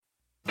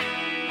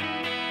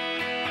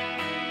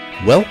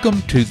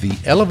Welcome to the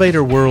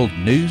Elevator World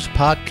News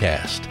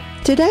Podcast.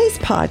 Today's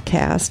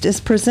podcast is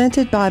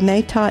presented by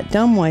Matot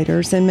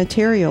Dumbwaiters and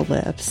Material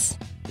Lifts.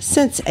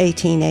 Since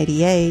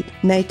 1888,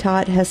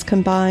 Matot has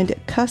combined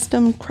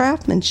custom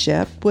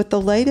craftsmanship with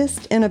the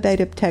latest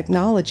innovative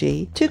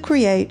technology to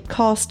create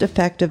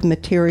cost-effective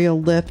material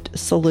lift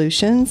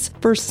solutions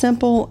for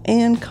simple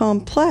and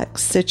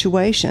complex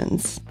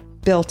situations.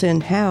 Built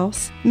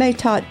in-house,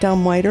 Matot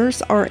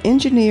dumbwaiters are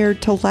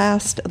engineered to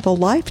last the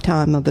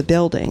lifetime of a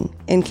building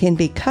and can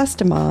be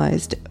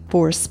customized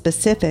for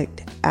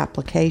specific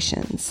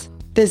applications.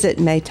 Visit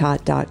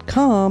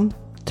matot.com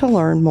to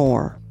learn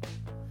more.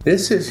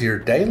 This is your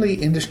daily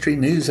industry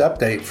news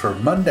update for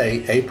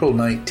Monday, April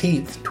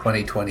 19th,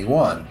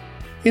 2021.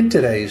 In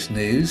today's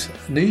news,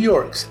 New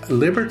York's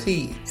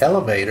Liberty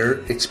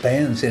Elevator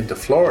expands into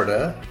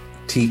Florida.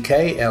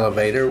 TK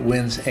Elevator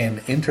wins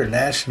an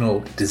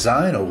International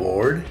Design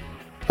Award.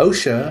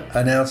 OSHA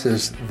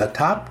announces the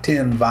top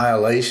 10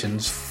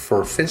 violations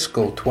for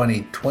fiscal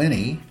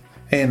 2020,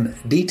 and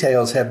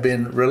details have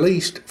been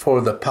released for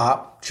the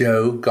Pop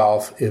Joe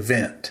Golf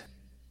event.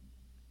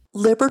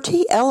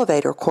 Liberty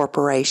Elevator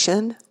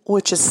Corporation,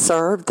 which has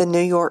served the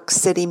New York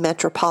City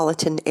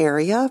metropolitan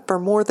area for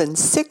more than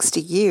 60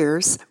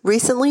 years,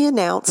 recently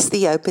announced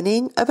the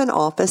opening of an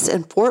office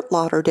in Fort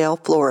Lauderdale,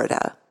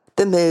 Florida.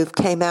 The move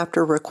came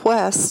after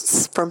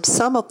requests from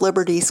some of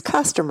Liberty's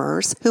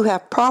customers who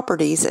have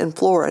properties in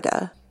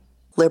Florida.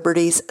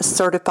 Liberty's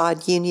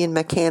certified union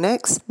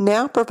mechanics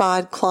now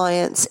provide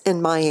clients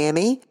in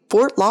Miami,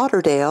 Fort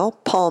Lauderdale,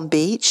 Palm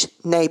Beach,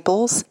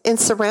 Naples, and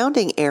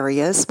surrounding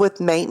areas with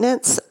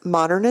maintenance,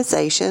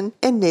 modernization,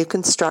 and new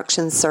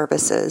construction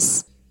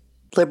services.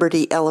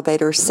 Liberty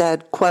Elevator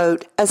said,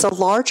 quote, "As a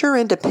larger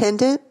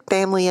independent,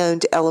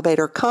 family-owned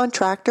elevator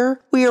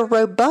contractor, we are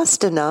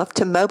robust enough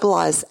to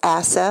mobilize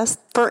assets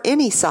for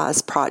any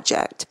size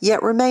project,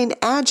 yet remain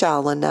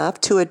agile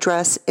enough to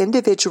address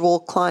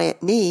individual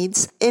client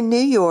needs in New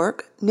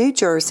York, New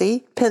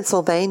Jersey,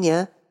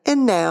 Pennsylvania,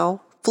 and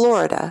now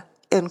Florida,"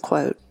 end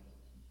quote.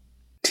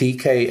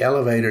 TK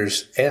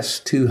Elevator's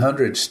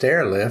S200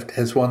 stairlift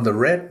has won the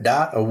Red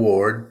Dot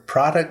Award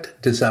Product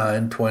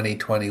Design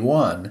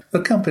 2021,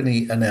 the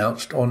company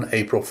announced on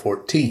April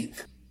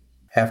 14th.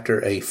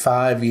 After a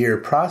 5-year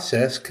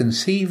process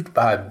conceived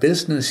by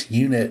business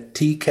unit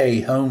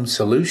TK Home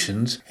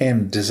Solutions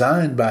and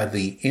designed by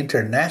the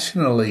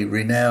internationally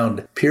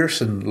renowned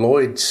Pearson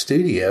Lloyd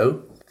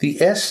Studio,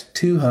 the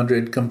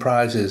S200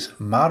 comprises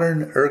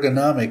modern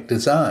ergonomic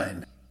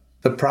design.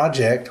 The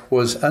project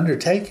was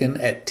undertaken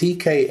at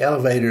TK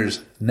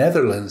Elevator's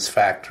Netherlands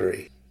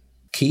factory.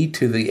 Key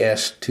to the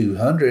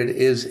S200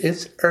 is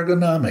its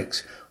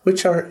ergonomics,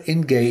 which are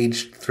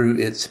engaged through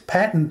its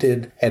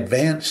patented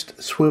advanced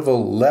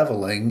swivel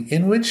leveling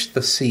in which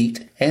the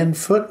seat and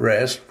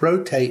footrest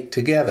rotate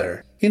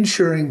together,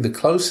 ensuring the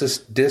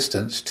closest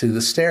distance to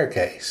the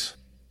staircase.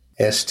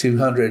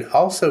 S200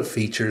 also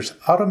features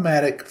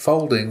automatic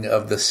folding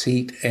of the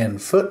seat and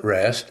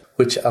footrest,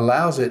 which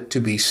allows it to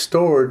be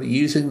stored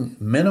using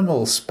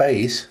minimal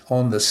space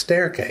on the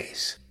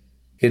staircase.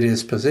 It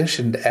is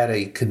positioned at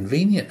a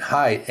convenient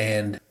height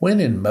and, when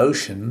in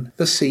motion,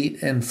 the seat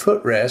and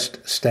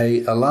footrest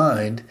stay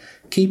aligned,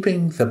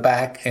 keeping the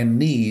back and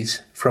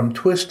knees from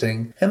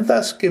twisting and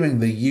thus giving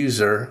the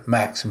user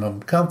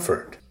maximum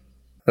comfort.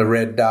 The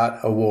Red Dot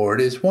Award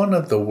is one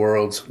of the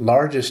world's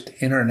largest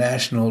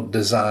international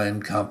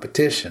design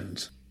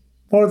competitions.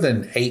 More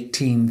than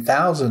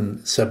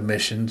 18,000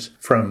 submissions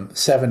from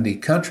 70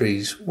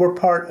 countries were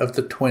part of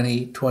the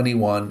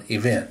 2021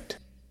 event.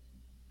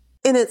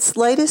 In its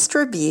latest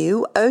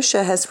review,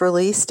 OSHA has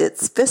released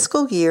its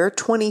fiscal year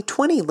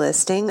 2020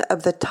 listing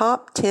of the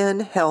top 10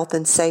 health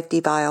and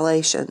safety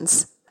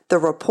violations. The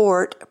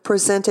report,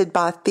 presented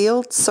by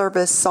field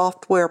service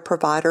software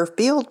provider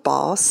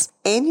FieldBoss,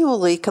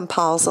 annually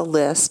compiles a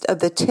list of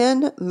the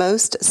 10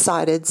 most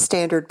cited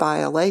standard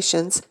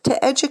violations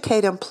to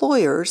educate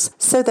employers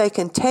so they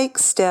can take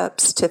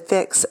steps to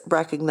fix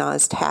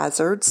recognized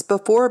hazards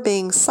before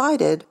being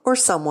cited or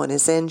someone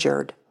is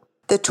injured.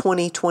 The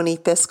 2020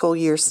 fiscal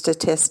year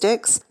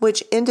statistics,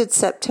 which ended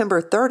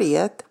September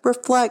 30th,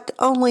 reflect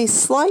only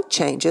slight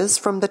changes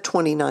from the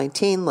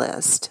 2019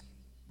 list.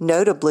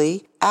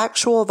 Notably,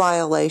 actual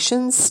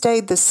violations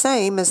stayed the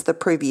same as the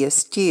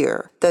previous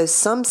year, though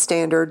some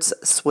standards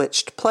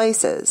switched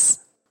places.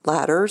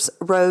 Ladders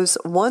rose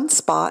 1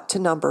 spot to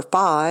number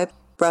 5.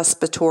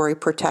 Respiratory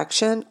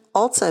protection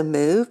also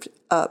moved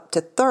up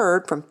to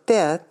 3rd from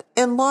 5th,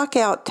 and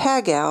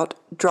lockout-tagout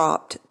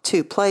dropped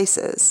 2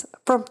 places,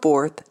 from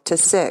 4th to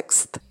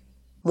 6th.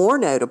 More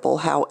notable,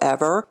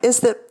 however,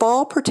 is that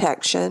fall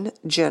protection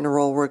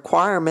general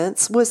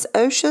requirements was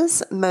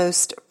OSHA's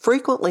most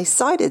frequently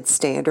cited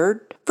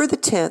standard for the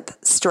 10th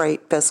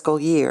straight fiscal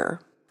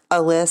year.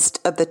 A list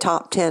of the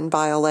top 10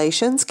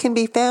 violations can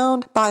be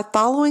found by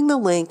following the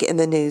link in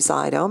the news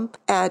item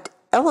at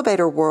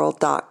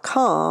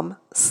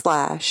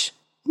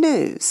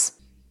elevatorworld.com/news.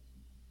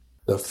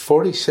 The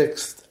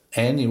 46th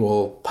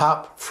annual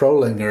Pop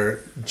Frolinger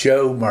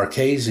Joe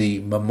Marchese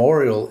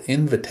Memorial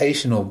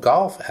Invitational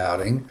Golf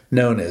Outing,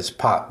 known as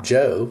Pop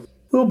Joe,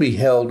 will be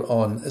held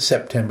on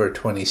September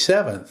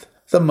 27th,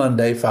 the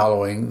Monday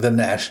following the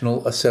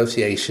National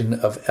Association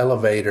of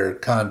Elevator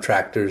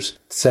Contractors'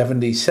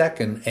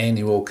 72nd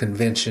Annual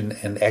Convention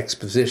and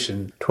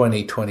Exposition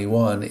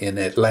 2021 in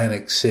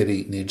Atlantic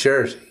City, New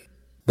Jersey.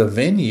 The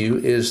venue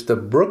is the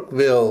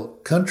Brookville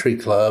Country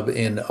Club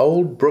in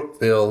Old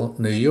Brookville,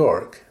 New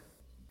York.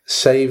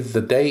 Save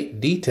the date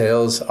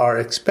details are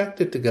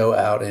expected to go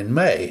out in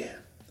May.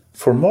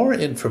 For more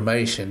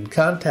information,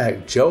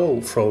 contact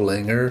Joel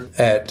Frolinger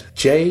at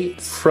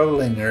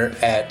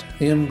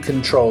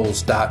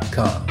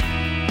jfrolinger@mcontrols.com.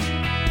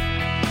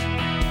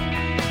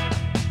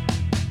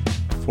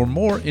 For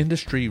more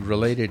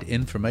industry-related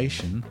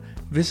information,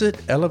 visit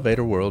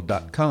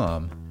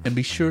elevatorworld.com and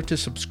be sure to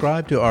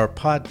subscribe to our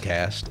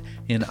podcast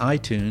in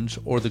iTunes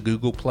or the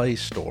Google Play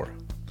Store.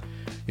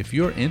 If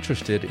you're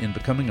interested in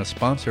becoming a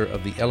sponsor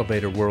of the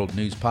Elevator World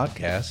News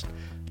Podcast,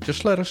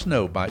 just let us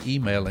know by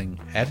emailing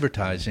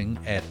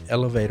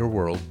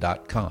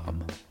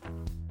advertising@elevatorworld.com.